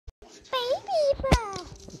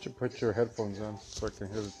put your headphones on so I can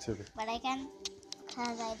hear the TV. But I can,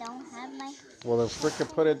 because I don't have my... Well, then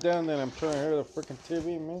frickin' put it down, then I'm trying to hear the frickin'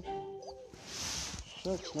 TV, man.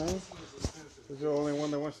 Shucks, man. Is the only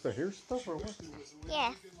one that wants to hear stuff, or what?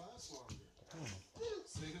 Yeah.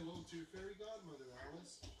 Say hello to your fairy godmother,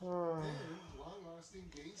 Alice. Oh. And long-lasting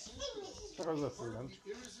Gain scent. That was a fun lunch.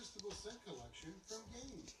 The irresistible scent collection from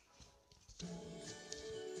Gain.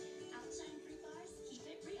 Outshine fruit bars, keep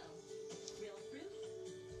it real. Real fruit,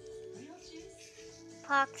 real juice.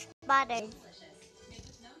 Pox butter. Delicious. Made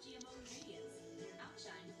with no GMO ingredients.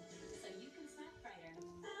 Outshine, so you can snack brighter.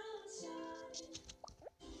 Outshine.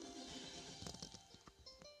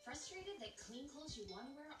 Frustrated that clean clothes you want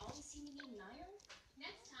to wear always seem to need an iron?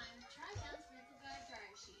 Next time, try Bounce Wrinkle Guard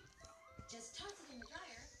dryer sheets. Just toss it in the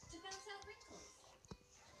dryer to bounce out wrinkles.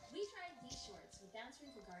 We tried these shorts with Bounce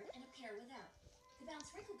Wrinkle Guard and a pair without. The Bounce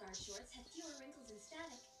Wrinkle Guard shorts have fewer wrinkles and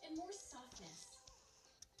static and more softness.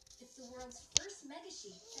 It's the world's first mega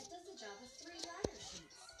sheet that does the job of 3 dryer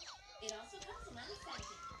sheets. It also comes in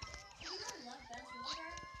unscented. If you don't love Bounce Wrinkle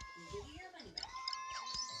Guard, we'll give you your money back.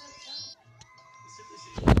 So don't.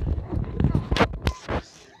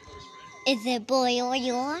 Is it boy or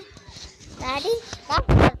your? Daddy? That's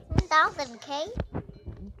the 10,000K?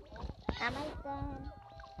 Am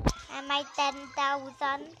I 10,000?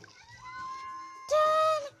 10!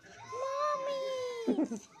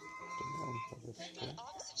 Mommy!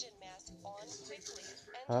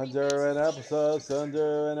 Under an applesauce,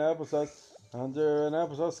 under an applesauce, under an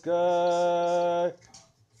applesauce sky.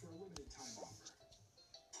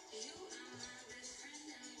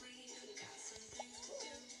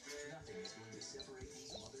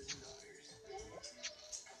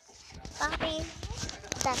 Bobby.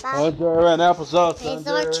 Under an applesauce, His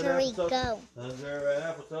under an archery applesauce, go. under an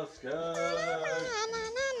applesauce sky.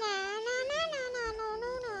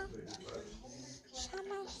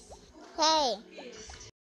 Hey.